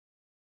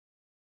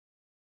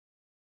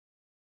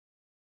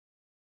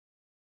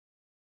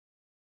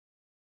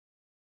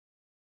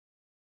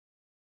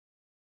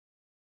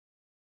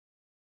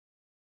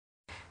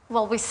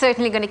Well, we're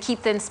certainly going to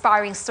keep the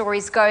inspiring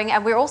stories going,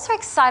 and we're also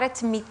excited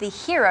to meet the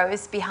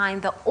heroes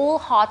behind the All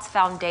Hearts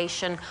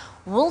Foundation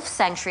Wolf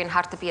Sanctuary in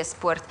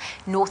Hartbeespoort,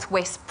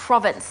 Northwest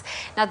Province.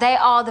 Now, they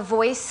are the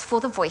voice for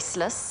the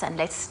voiceless, and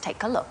let's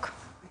take a look.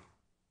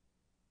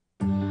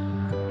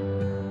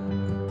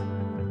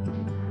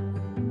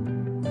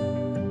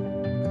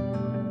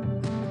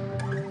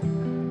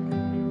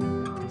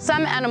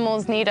 Some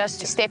animals need us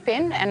to step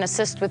in and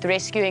assist with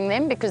rescuing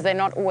them because they're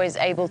not always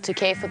able to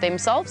care for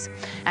themselves.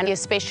 And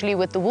especially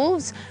with the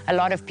wolves, a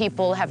lot of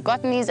people have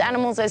gotten these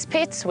animals as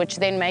pets, which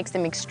then makes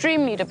them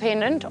extremely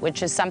dependent,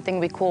 which is something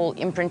we call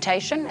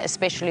imprintation,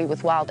 especially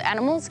with wild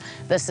animals.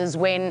 This is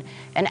when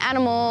an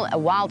animal, a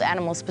wild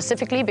animal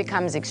specifically,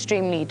 becomes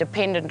extremely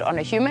dependent on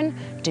a human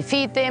to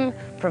feed them,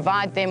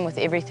 provide them with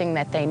everything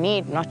that they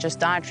need, not just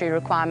dietary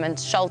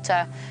requirements,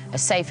 shelter, a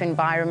safe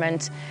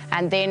environment.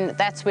 And then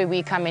that's where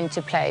we come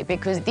into play,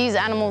 because these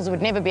animals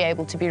would never be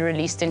able to be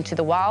released into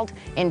the wild,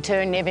 in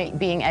turn never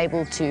being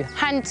able to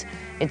hunt,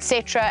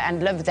 etc.,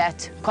 and live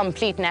that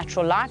complete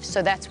natural life.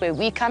 So that's where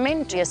we come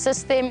in to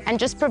assist them and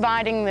just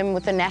providing them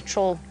with a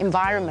natural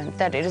environment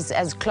that is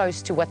as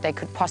close to what they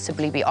could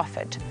possibly be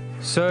offered.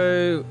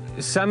 So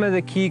some of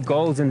the key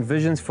goals and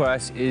visions for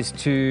us is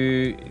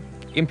to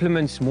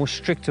implement more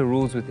stricter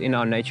rules within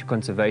our nature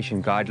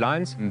conservation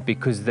guidelines,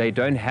 because they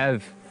don't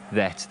have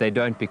that. They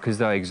don't, because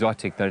they're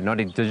exotic, they're not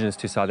indigenous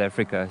to South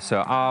Africa.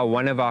 So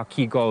one of our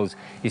key goals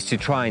is to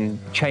try and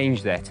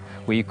change that,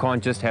 where you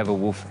can't just have a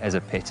wolf as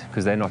a pet,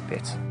 because they're not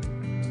pets.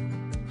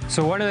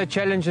 So one of the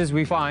challenges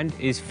we find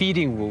is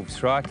feeding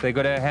wolves, right? They've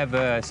got to have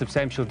a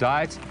substantial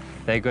diet.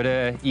 They've got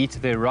to eat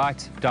their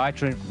right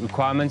dietary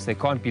requirements. They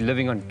can't be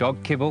living on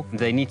dog kibble.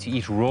 They need to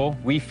eat raw.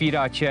 We feed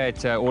out here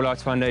at All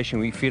Hearts Foundation,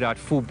 we feed out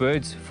full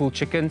birds, full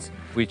chickens,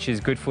 which is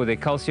good for their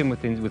calcium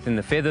within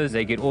the feathers.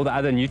 They get all the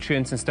other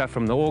nutrients and stuff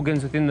from the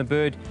organs within the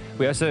bird.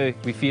 We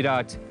feed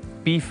out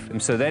beef.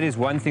 So that is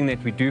one thing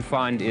that we do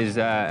find is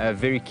a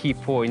very key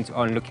point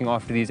on looking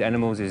after these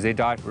animals, is their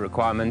diet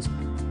requirements.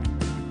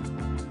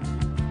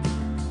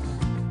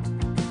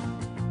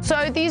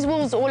 So these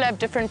wolves all have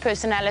different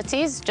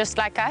personalities, just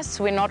like us.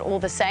 We're not all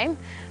the same.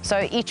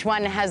 So each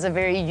one has a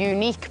very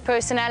unique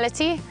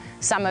personality.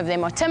 Some of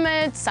them are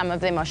timid, some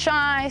of them are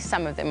shy,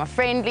 some of them are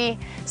friendly,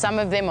 some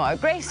of them are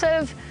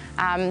aggressive.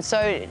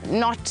 So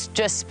not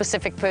just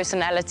specific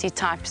personality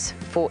types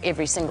for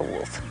every single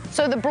wolf.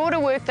 So the broader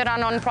work that our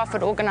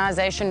non-profit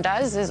organisation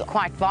does is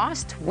quite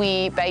vast.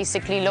 We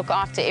basically look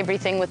after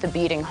everything with a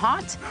beating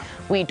heart.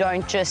 We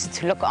don't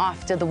just look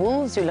after the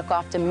wolves, we look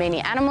after many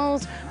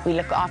animals, we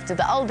look after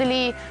the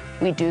elderly,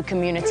 we do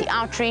community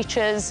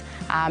outreaches,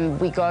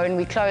 we go and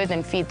we clothe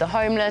and feed the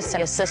homeless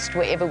and assist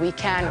wherever we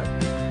can.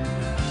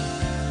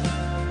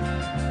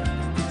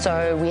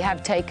 So we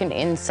have taken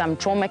in some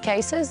trauma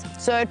cases.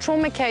 So a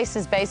trauma case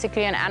is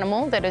basically an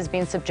animal that has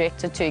been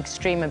subjected to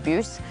extreme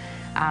abuse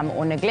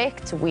or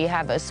neglect. We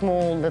have a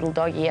small little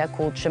dog here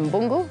called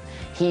Shimbungu.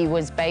 He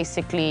was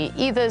basically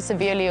either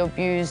severely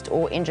abused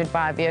or injured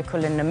by a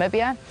vehicle in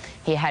Namibia.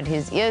 He had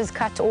his ears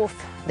cut off.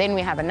 Then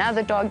we have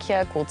another dog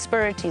here called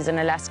Spirit. He's an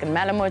Alaskan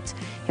Malamute.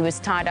 He was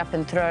tied up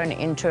and thrown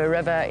into a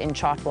river in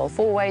Chartwell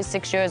Fourways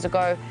 6 years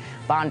ago,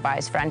 bound by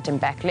his front and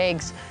back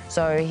legs.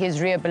 So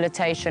his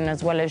rehabilitation,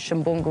 as well as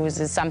Shimbungu's,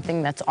 is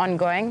something that's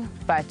ongoing.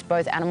 But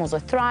both animals are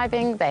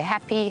thriving, they're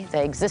happy,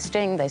 they're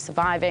existing, they're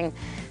surviving.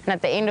 And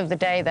at the end of the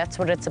day, that's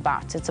what it's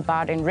about. It's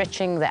about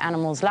enriching the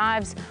animals'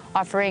 lives,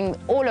 offering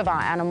all of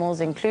our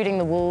animals, including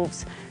the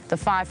wolves, the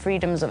 5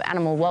 freedoms of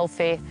animal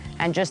welfare,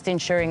 and just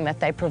ensuring that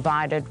they're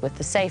provided with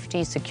the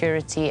safety,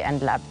 security,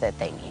 and love that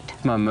they need.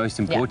 My most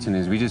important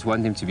is we just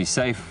want them to be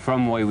safe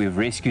from where we've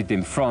rescued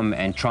them from,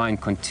 and try and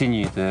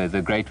continue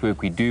the great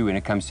work we do when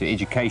it comes to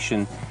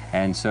education.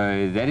 And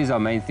so that is our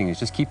main thing, is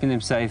just keeping them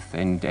safe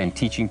and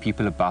teaching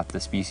people about the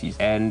species,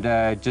 and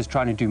just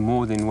trying to do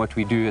more than what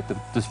we do at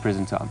this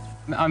present time.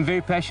 I'm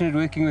very passionate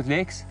working with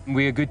Lex.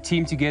 We're a good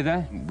team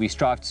together. We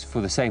strive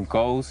for the same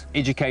goals.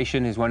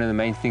 Education is one of the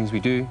main things we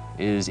do,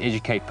 is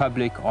educate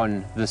public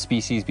on the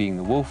species being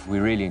the wolf. We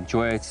really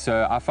enjoy it.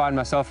 So I find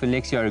myself and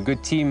Lexi are a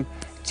good team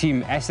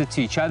asset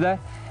to each other.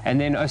 And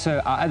then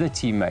also our other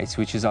teammates,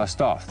 which is our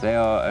staff. They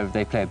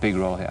play a big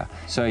role here.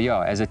 So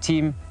yeah, as a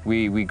team,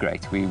 we're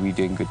great. We're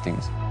doing good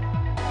things.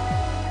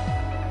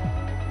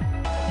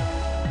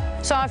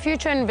 So our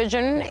future and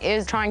vision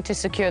is trying to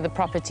secure the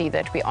property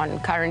that we're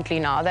on currently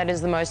now. That is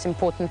the most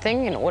important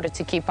thing in order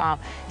to keep our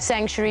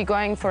sanctuary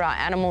going for our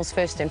animals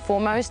first and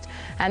foremost.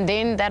 And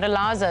then that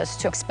allows us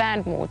to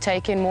expand more,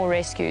 take in more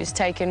rescues,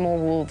 take in more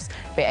wolves,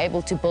 be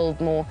able to build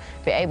more,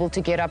 be able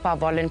to get up our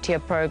volunteer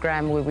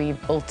program where we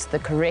built the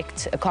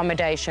correct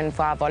accommodation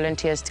for our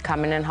volunteers to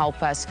come in and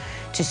help us,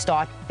 to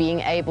start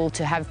being able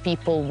to have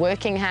people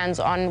working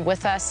hands-on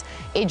with us,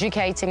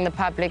 educating the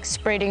public,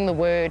 spreading the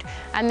word,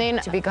 and then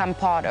to become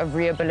part of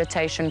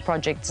rehabilitation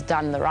projects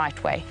done the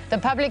right way. The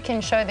public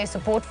can show their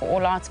support for All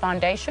Hearts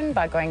Foundation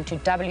by going to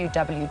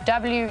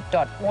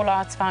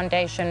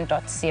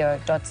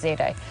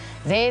www.allartsfoundation.co.za.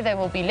 There they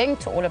will be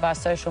linked to all of our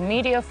social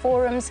media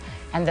forums,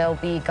 and they'll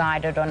be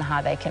guided on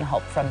how they can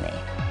help from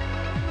there.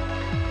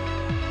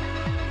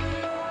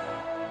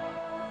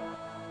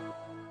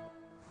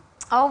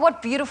 Oh,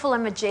 what beautiful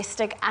and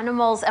majestic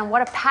animals, and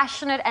what a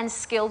passionate and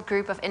skilled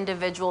group of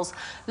individuals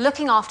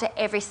looking after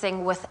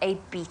everything with a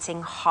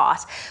beating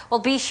heart. Well,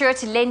 be sure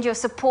to lend your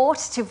support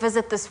to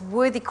visit this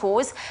worthy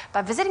cause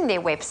by visiting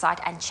their website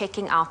and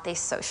checking out their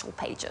social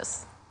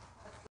pages.